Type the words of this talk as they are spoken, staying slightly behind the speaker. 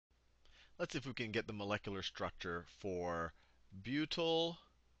let's see if we can get the molecular structure for butyl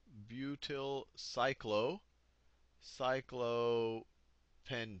cyclopentane.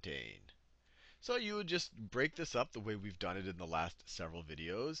 So you would just break this up the way we've done it in the last several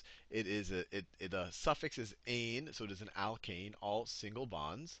videos. The suffix is ane, so it is an alkane, all single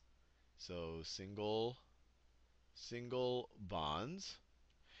bonds. So single bonds.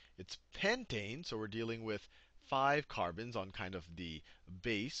 It's pentane, so we're dealing with 5 carbons on kind of the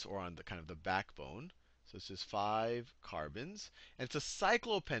base or on the kind of the backbone. So this is 5 carbons. And it's a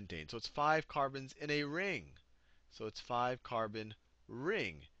cyclopentane, so it's 5 carbons in a ring. So it's 5 carbon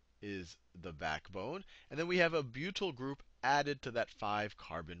ring is the backbone. And then we have a butyl group added to that 5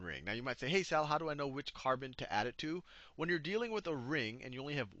 carbon ring. Now you might say, hey Sal, how do I know which carbon to add it to? When you're dealing with a ring and you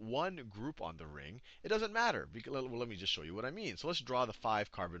only have one group on the ring, it doesn't matter. Well, let me just show you what I mean. So let's draw the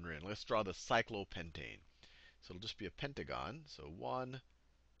 5 carbon ring. Let's draw the cyclopentane. So it'll just be a pentagon. So 1,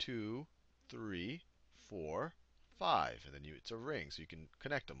 2, 3, 4, 5. And then it's a ring, so you can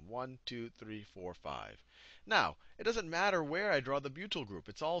connect them. 1, 2, 3, 4, 5. Now, it doesn't matter where I draw the butyl group.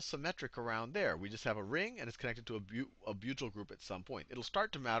 It's all symmetric around there. We just have a ring, and it's connected to a butyl group at some point. It'll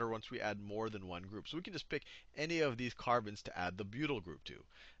start to matter once we add more than one group. So we can just pick any of these carbons to add the butyl group to.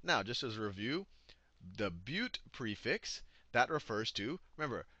 Now, just as a review, the but prefix, that refers to,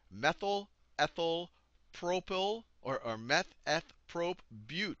 remember, methyl, ethyl, propyl, or meth, eth, prop,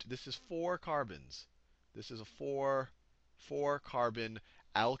 but. This is 4 carbons. This is a 4 carbon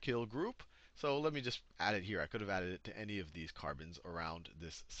alkyl group. So let me just add it here. I could have added it to any of these carbons around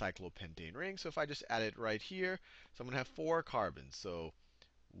this cyclopentane ring. So if I just add it right here, so I'm going to have 4 carbons. So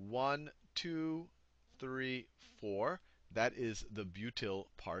 1, 2, 3, 4. That is the butyl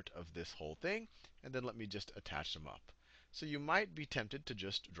part of this whole thing. And then let me just attach them up. So you might be tempted to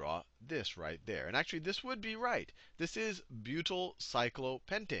just draw this right there. And actually, this would be right. This is butyl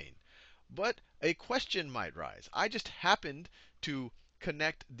cyclopentane. But a question might rise. I just happened to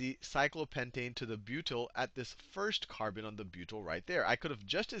connect the cyclopentane to the butyl at this first carbon on the butyl right there. I could have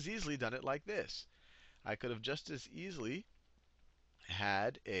just as easily done it like this. I could have just as easily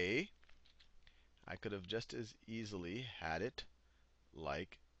had it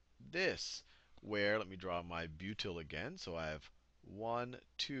like this, where, let me draw my butyl again. So I have 1,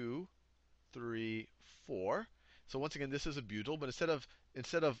 2, 3, 4. So once again, this is a butyl, but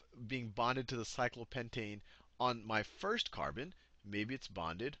instead of being bonded to the cyclopentane on my first carbon, maybe it's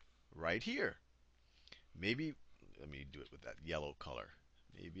bonded right here. Maybe, let me do it with that yellow color.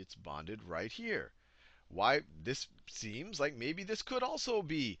 Maybe it's bonded right here. Why, this seems like maybe this could also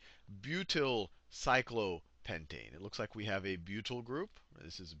be butyl cyclopentane. It looks like we have a butyl group.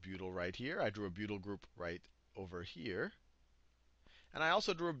 This is a butyl right here. I drew a butyl group right over here. And I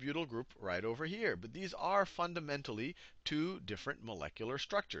also drew a butyl group right over here. But these are fundamentally 2 different molecular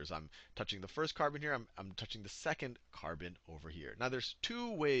structures. I'm touching the first carbon here. I'm touching the second carbon over here. Now, there's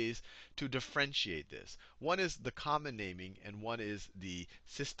 2 ways to differentiate this. One is the common naming, and one is the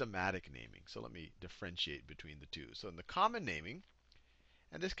systematic naming. So let me differentiate between the two. So in the common naming,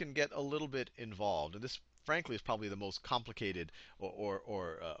 and this can get a little bit involved. And this, frankly, is probably the most complicated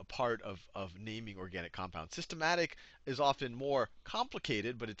or a part of naming organic compounds. Systematic is often more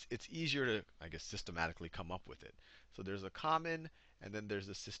complicated, but it's easier to, I guess, systematically come up with it. So there's a common, and then there's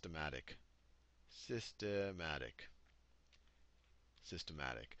a systematic. Systematic.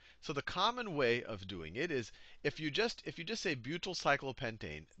 So the common way of doing it is if you just say butyl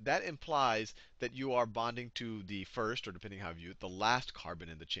cyclopentane, that implies that you are bonding to the first, or depending how you view it, the last carbon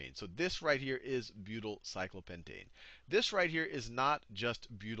in the chain. So this right here is butyl cyclopentane. This right here is not just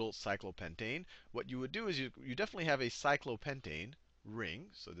butyl cyclopentane. What you would do is you definitely have a cyclopentane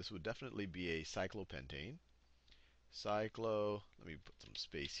ring. So this would definitely be a cyclopentane. Let me put some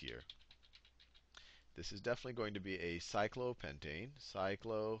space here. This is definitely going to be a cyclopentane.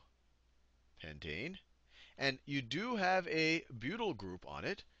 And you do have a butyl group on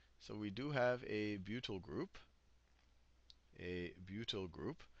it. So we do have a butyl group.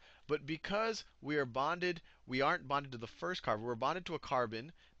 But because we are bonded, we aren't bonded to the first carbon. We're bonded to a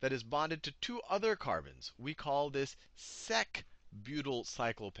carbon that is bonded to 2 other carbons. We call this sec butyl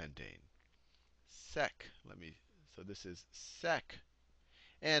cyclopentane. So this is sec.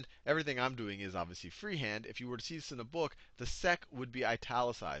 And everything I'm doing is obviously freehand. If you were to see this in a book, the sec would be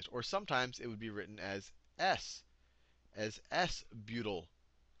italicized. Or sometimes it would be written as S butyl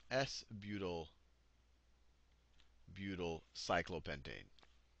cyclopentane.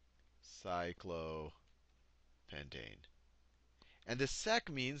 And this sec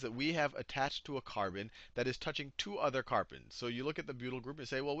means that we have attached to a carbon that is touching two other carbons. So you look at the butyl group and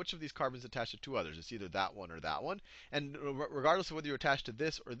say, well, which of these carbons attached to two others? It's either that one or that one. And regardless of whether you're attached to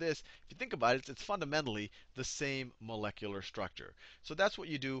this or this, if you think about it, it's fundamentally the same molecular structure. So that's what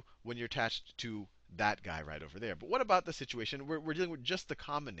you do when you're attached to that guy right over there. But what about the situation? We're dealing with just the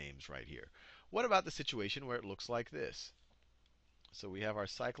common names right here. What about the situation where it looks like this? So we have our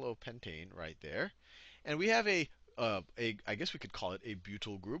cyclopentane right there. And we have I guess we could call it a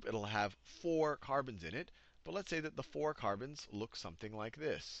butyl group. It'll have 4 carbons in it. But let's say that the 4 carbons look something like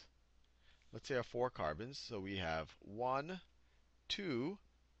this. Let's say our 4 carbons. So we have 1, 2,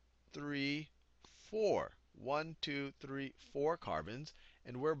 3, 4. 1, 2, 3, 4 carbons.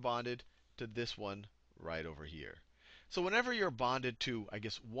 And we're bonded to this one right over here. So whenever you're bonded to, I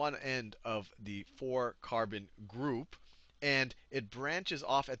guess, one end of the 4 carbon group, and it branches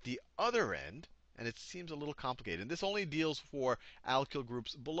off at the other end, and it seems a little complicated. And this only deals for alkyl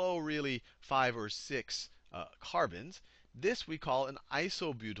groups below really 5 or 6 carbons. This we call an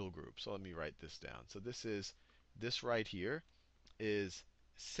isobutyl group. So let me write this down. So this right here is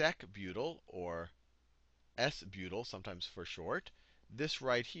sec-butyl, or S-butyl, sometimes for short. This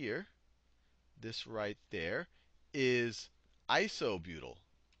right here, this right there, is isobutyl.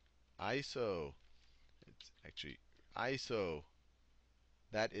 It's actually iso.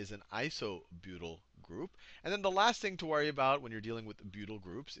 That is an isobutyl group. And then the last thing to worry about when you're dealing with butyl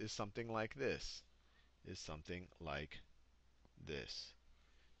groups is something like this. So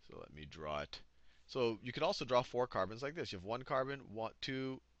let me draw it. So you could also draw 4 carbons like this. You have 1 carbon, 1,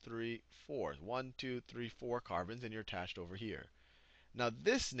 2, 3, 4. 1, 2, 3, 4 carbons, and you're attached over here. Now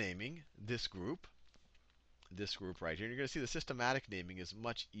this naming, this group right here, and you're going to see the systematic naming is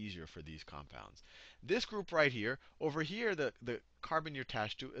much easier for these compounds. This group right here, over here, the carbon you're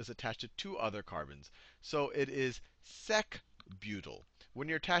attached to is attached to 2 other carbons. So it is sec-butyl. When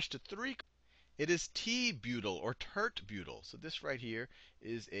you're attached to 3, it is T-butyl or Tert-butyl. So this right here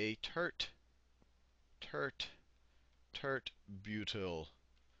is a Tert-butyl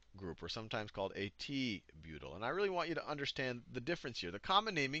group, or sometimes called a T-butyl. And I really want you to understand the difference here. The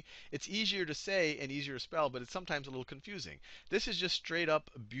common naming, it's easier to say and easier to spell, but it's sometimes a little confusing. This is just straight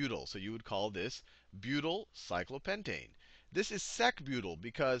up butyl, so you would call this butyl cyclopentane. This is sec-butyl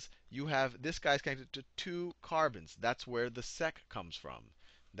because you have this guy's connected to 2 carbons. That's where the sec comes from.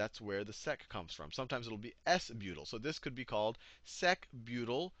 Sometimes it'll be S-butyl. So this could be called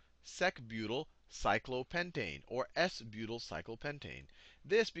sec-butyl cyclopentane, or S-butyl cyclopentane.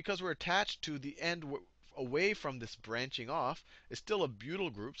 This, because we're attached to the end away from this branching off, is still a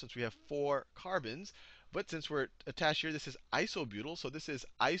butyl group since we have 4 carbons. But since we're attached here, this is isobutyl, so this is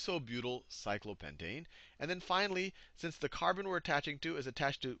isobutyl cyclopentane. And then finally, since the carbon we're attaching to is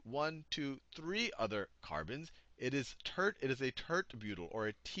attached to 1, 2, 3 other carbons, it is a tert-butyl, or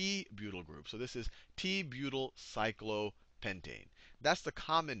a T-butyl group. So this is T-butyl cyclopentane. That's the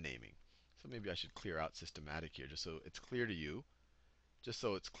common naming. So maybe I should clear out systematic here, just so it's clear to you.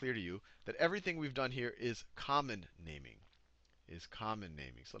 That everything we've done here is common naming.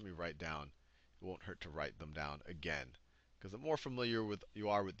 So let me write down. It won't hurt to write them down again, because the more familiar you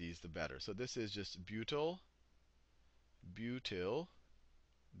are with these, the better. So this is just butyl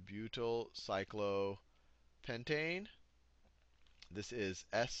cyclopentane. This is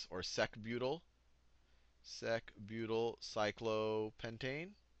S, or sec-butyl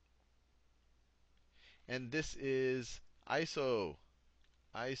cyclopentane. And this is isobutyl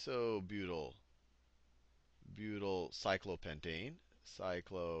cyclopentane.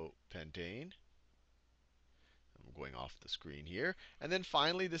 I'm going off the screen here. And then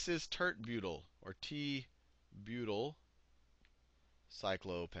finally, this is tert-butyl, or T-butyl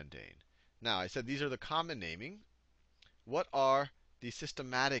cyclopentane. Now, I said these are the common naming. What are the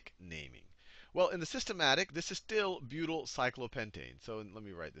systematic naming? Well, in the systematic, this is still butyl cyclopentane. So let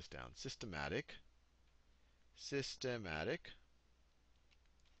me write this down. Systematic.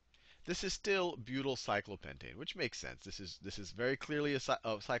 This is still butyl cyclopentane, which makes sense. This is very clearly a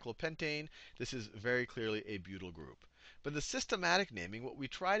cyclopentane. This is very clearly a butyl group. But the systematic naming, what we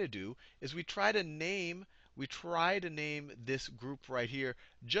try to do is we try to name this group right here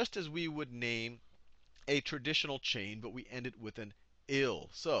just as we would name a traditional chain, but we end it with an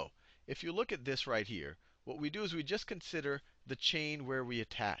 "il." So if you look at this right here, what we do is we just consider the chain where we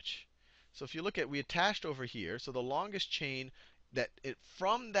attach. So if you look at, we attached over here, so the longest chain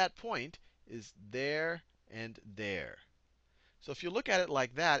from that point is there and there. So if you look at it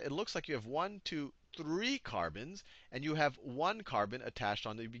like that, it looks like you have 1, 2, 3 carbons, and you have 1 carbon attached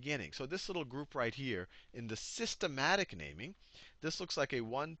on the beginning. So this little group right here, in the systematic naming, this looks like a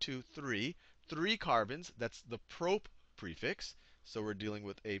 1, 2, 3, 3 carbons. That's the prop prefix. So we're dealing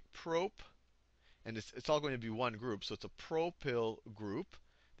with a prop, and it's all going to be one group. So it's a propyl group.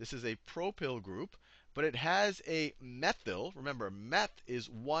 This is a propyl group, but it has a methyl. Remember, meth is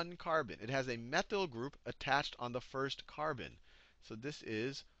one carbon. It has a methyl group attached on the first carbon. So this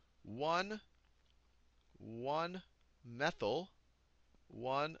is one methyl,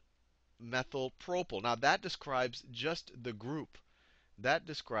 one methyl propyl. Now that describes just the group. That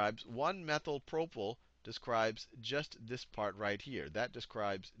describes one methyl propyl describes just this part right here. That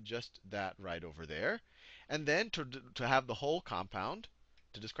describes just that right over there. And then to have the whole compound,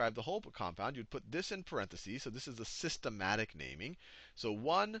 to describe the whole compound, you'd put this in parentheses. So this is the systematic naming. So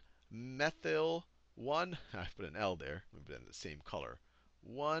one methyl, I put an L there, let me put it in the same color.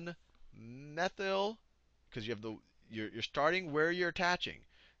 One methyl, because you have you're starting where you're attaching.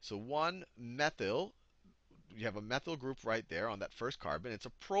 So one methyl, you have a methyl group right there on that first carbon. It's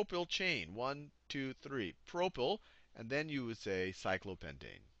a propyl chain. 1, 2, 3. Propyl. And then you would say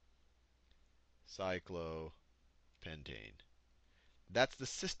cyclopentane. Cyclopentane. That's the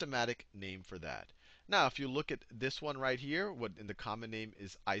systematic name for that. Now, if you look at this one right here, what in the common name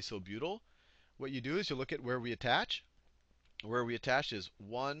is isobutyl, what you do is you look at where we attach. Where we attach is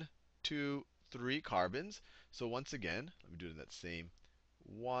 1, 2, 3 carbons. So once again, let me do it in that same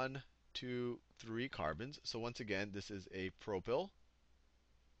 1, 2, 3 carbons. So once again, this is a propyl.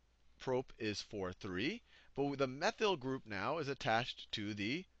 Prop is for 3. But the methyl group now is attached to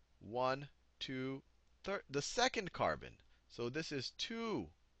the 1, 2, the second carbon. So this is 2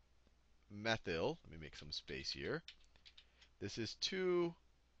 methyl. Let me make some space here. This is 2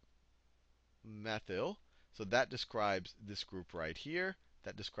 methyl. So that describes this group right here.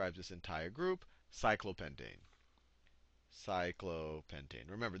 That describes this entire group, cyclopentane. Cyclopentane.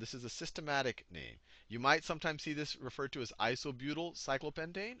 Remember, this is a systematic name. You might sometimes see this referred to as isobutyl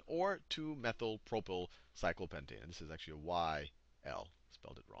cyclopentane or 2-methyl-propyl cyclopentane. And this is actually a YL.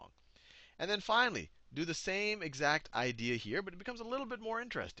 Spelled it wrong. And then finally, do the same exact idea here, but it becomes a little bit more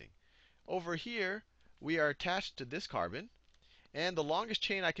interesting. Over here, we are attached to this carbon. And the longest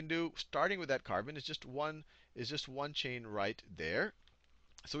chain I can do, starting with that carbon, is just one chain right there.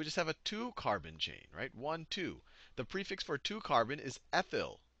 So we just have a 2-carbon chain, right? 1, 2. The prefix for 2-carbon is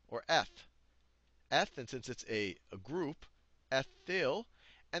ethyl, or eth. Eth, and since it's a group, ethyl.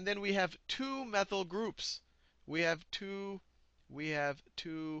 And then we have 2 methyl groups. We have two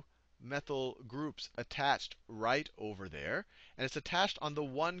methyl groups attached right over there. And it's attached on the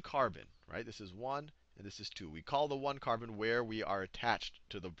 1 carbon, right? This is 1, and this is 2. We call the 1 carbon where we are attached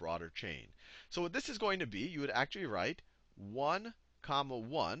to the broader chain. So what this is going to be, you would actually write 1, comma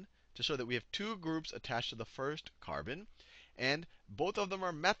 1 to show that we have 2 groups attached to the first carbon. And both of them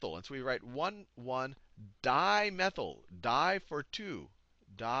are methyl. And so we write 1, 1 dimethyl. Di for 2.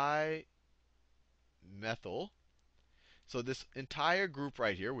 Dimethyl. So this entire group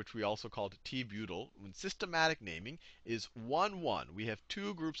right here, which we also called T-butyl, when systematic naming, is 1, 1. We have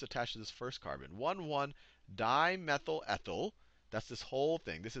 2 groups attached to this first carbon. 1, 1 dimethyl ethyl. That's this whole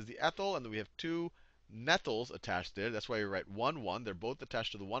thing. This is the ethyl, and then we have 2 methyls attached there. That's why we write 1, 1. They're both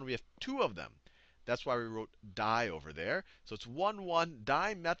attached to the 1. We have 2 of them. That's why we wrote di over there. So it's 1, 1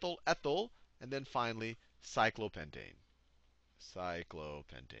 dimethyl ethyl, and then finally cyclopentane.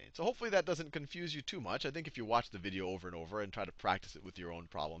 Cyclopentane. So hopefully that doesn't confuse you too much. I think if you watch the video over and over and try to practice it with your own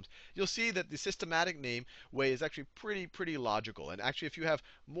problems, you'll see that the systematic name way is actually pretty logical. And actually, if you have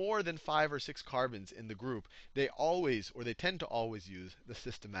more than 5 or 6 carbons in the group, they always, or they tend to always use the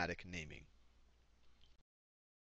systematic naming.